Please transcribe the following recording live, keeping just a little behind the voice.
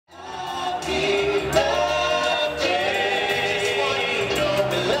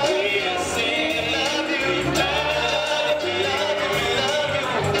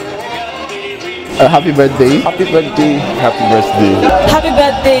Happy birthday. Happy birthday. Happy birthday. Happy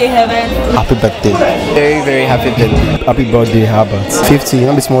birthday, Heaven. Happy birthday. Very, very happy birthday. Happy birthday, Herbert. 50,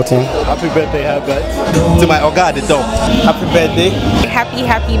 not be small thing. Happy birthday, Herbert. To my Oga at the door. Happy birthday.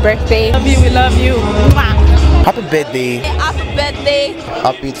 Happy birthday. Love you, we love you. Happy birthday. Happy birthday.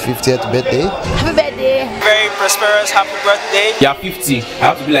 Happy 50th birthday. Happy birthday. Very prosperous, happy birthday. Yeah, 50. I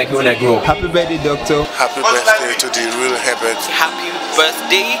have to be like you when I grow up. Happy birthday, Doctor. Happy birthday to the real Herbert. Happy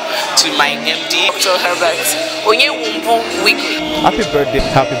birthday to my MD, Dr. Herbert Wigwe. Happy birthday.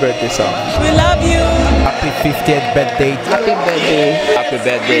 Happy birthday, sir. We love you. Happy 50th birthday. Happy birthday. Happy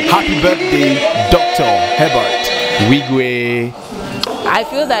birthday. Happy birthday, Dr. Herbert Wigwe. I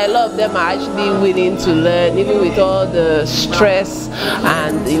feel that a lot of them are actually willing to learn, even with all the stress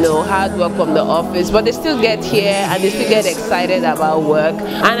and hard work from the office, but they still get here and they still get excited about work.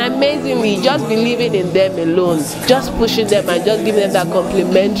 And amazingly, just believing in them alone, just pushing them and just giving them that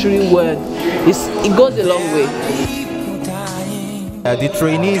complimentary word, it goes a long way. The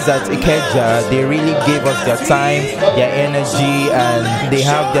trainees at Ikeja, they really gave us their time, their energy, and they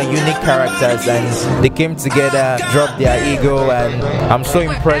have their unique characters, and they came together, dropped their ego, and I'm so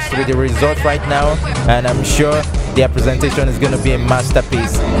impressed with the result right now, and I'm sure their presentation is going to be a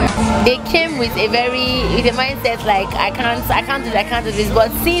masterpiece. They came with a mindset like I can't do this,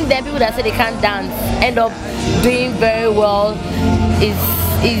 but seeing them, people that say they can't dance end up doing very well is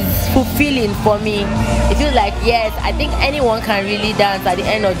fulfilling for me. It feels like, yes, I think anyone can really dance at the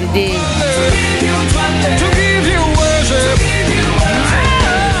end of the day.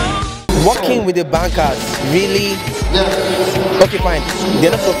 Working with the bankers, really, okay, fine.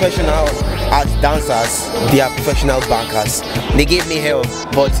 They're not professional as dancers, they are professional bankers. They gave me help,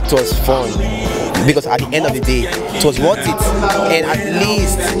 but it was fun. Because at the end of the day, it was worth it. And at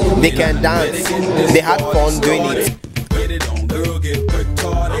least they can dance. They had fun doing it.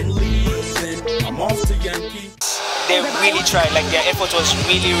 They really tried, like their effort was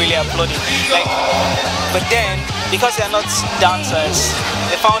really applauded. But then, because they are not dancers,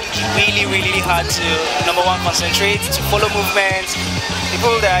 they found it really hard to, number one, concentrate, to follow movements.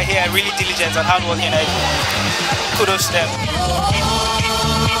 People that are here are really diligent and hardworking. Kudos to them.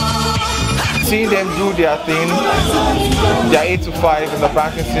 Seeing them do their thing, their 8 to 5 in the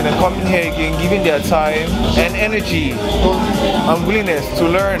banking scene, and coming here again, giving their time and energy and willingness to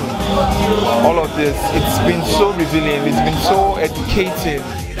learn all of this. It's been so resilient, it's been so educating.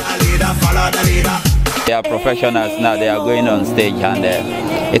 They are professionals now, they are going on stage, and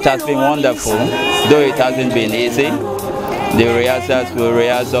it has been wonderful, though it hasn't been easy. The rehearsals will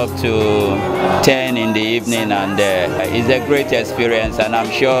rehearse up to 10 in the evening, and it's a great experience, and I'm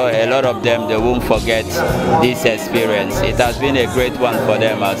sure a lot of them, they won't forget this experience. It has been a great one for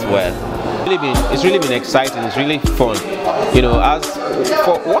them as well. It's really been exciting, it's really fun. As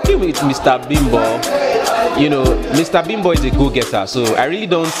for working with Mr. Bimbo, Mr. Bimbo is a go-getter, so I really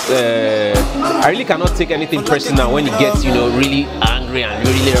cannot take anything personal when he gets, really angry and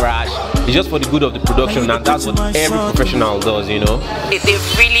really rash. It's just for the good of the production, and that's what every professional does,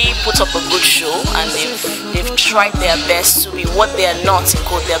 They've really put up a good show, and they've tried their best to be what they are not, in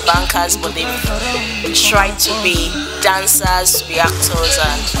quote, they're bankers, but they've tried to be dancers, to be actors,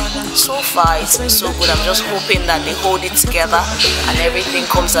 and so far it's been so good. I'm just hoping that they hold it together and everything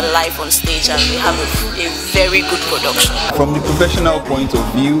comes alive on stage and we have a very good production. From the professional point of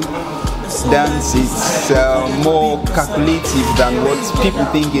view, dance is more calculative than what people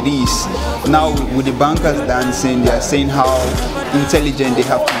think it is. Now with the bankers dancing, they are saying how intelligent they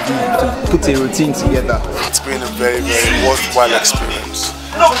have to be to put a routine together. It's been a very worthwhile experience.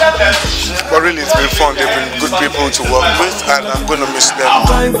 But really it's been fun. They've been good people to work with, and I'm going to miss them.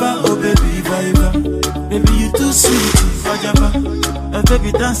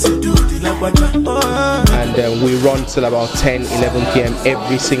 And we run till about 10-11 p.m.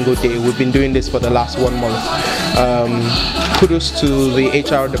 every single day. We've been doing this for the last 1 month. Kudos to the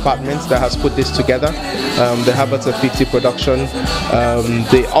HR department that has put this together, the Herbert 50 production,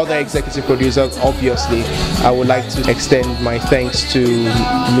 the other executive producers. Obviously, I would like to extend my thanks to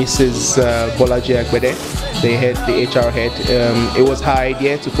Mrs. Bolaji Agbede, the HR head. It was her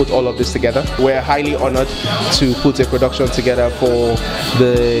idea to put all of this together. We're highly honored to put a production together for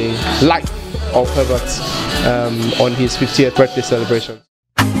the life of Herbert on his 50th birthday celebration.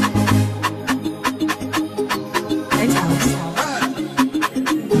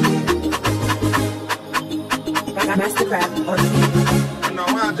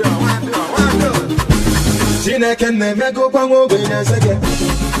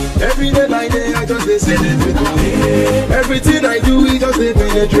 Every day by day I just celebrate. Everything I do, we just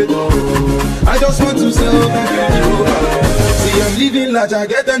penetrate. I just want to celebrate. me, I'm living large, I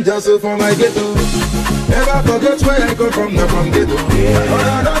get them just so for my ghetto. Never forget where I come from, not from ghetto. Oh,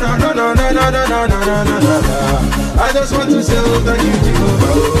 no. I just want to say thank you,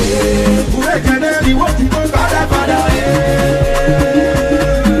 Jehovah. Who can I be walking on Father,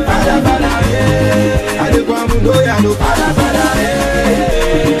 I don't want to know ya, no Father,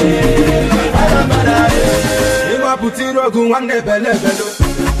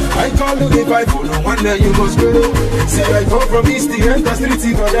 I call you if I follow one day you must go. See I come from East, the enter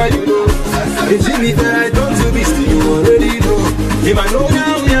street, brother, you know. If Jimmy that I don't to Beast, you already know. If I know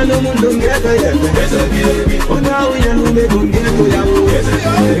now, we are no one don't get a baby. Oh now we are no me don't get to ya.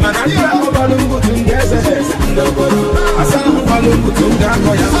 If I know I'm a go to get a head. I saw I'm a go to get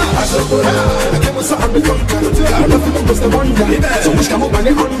a I came with something become I love you was the wonder. So much come up on the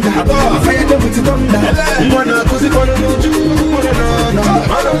under. I fire them with the thunder. Wanna cause it wanna know you. No,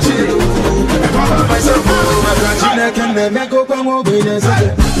 I don't chill. I call myself my grandchildren can never go come over in a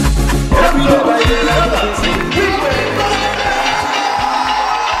second. Every day by day like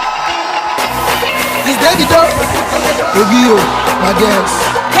this David Dog, Obio, my girls.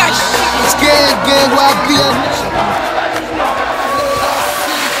 Cash, it's gang, YPM.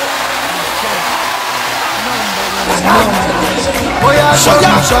 Oh yeah,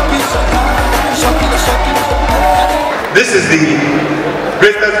 shopping. This is the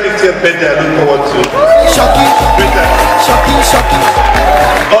greatest 50th birthday I look forward to. Shocking.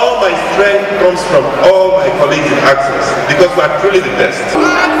 All my strength comes from all my colleagues in Access because we are truly the best.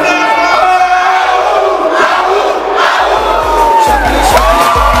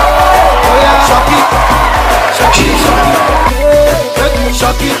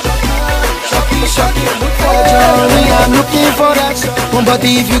 I'm looking for that but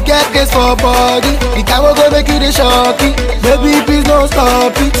if you get this for body, the guy will go make you the shocky. Baby, please don't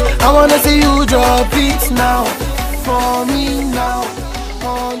stop it. I wanna see you drop it now. For me now,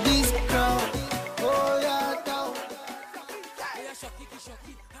 on this ground. Oh yeah,